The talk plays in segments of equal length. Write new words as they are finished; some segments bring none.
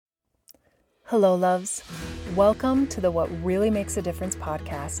Hello, loves. Welcome to the What Really Makes a Difference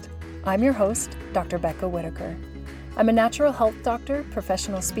podcast. I'm your host, Dr. Becca Whitaker. I'm a natural health doctor,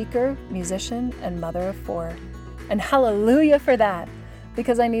 professional speaker, musician, and mother of 4. And hallelujah for that,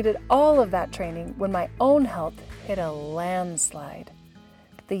 because I needed all of that training when my own health hit a landslide.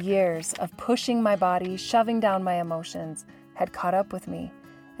 The years of pushing my body, shoving down my emotions, had caught up with me,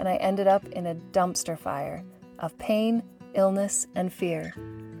 and I ended up in a dumpster fire of pain, illness, and fear.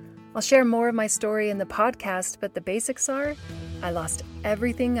 I'll share more of my story in the podcast, but the basics are, I lost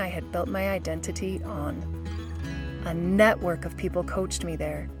everything I had built my identity on. A network of people coached me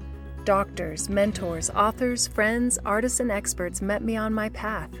there. Doctors, mentors, authors, friends, artists, and experts met me on my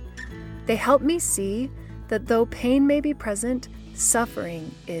path. They helped me see that though pain may be present,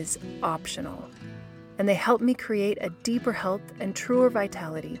 suffering is optional. And they helped me create a deeper health and truer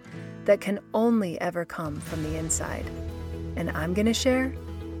vitality that can only ever come from the inside. And I'm going to share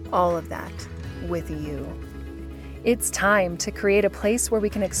all of that with you. It's time to create a place where we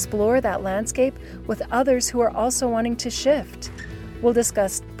can explore that landscape with others who are also wanting to shift. We'll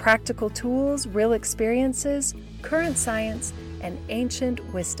discuss practical tools, real experiences, current science, and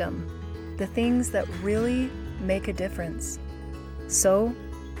ancient wisdom, the things that really make a difference. So,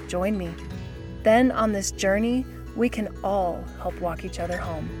 join me. Then on this journey, we can all help walk each other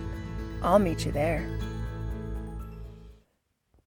home. I'll meet you there.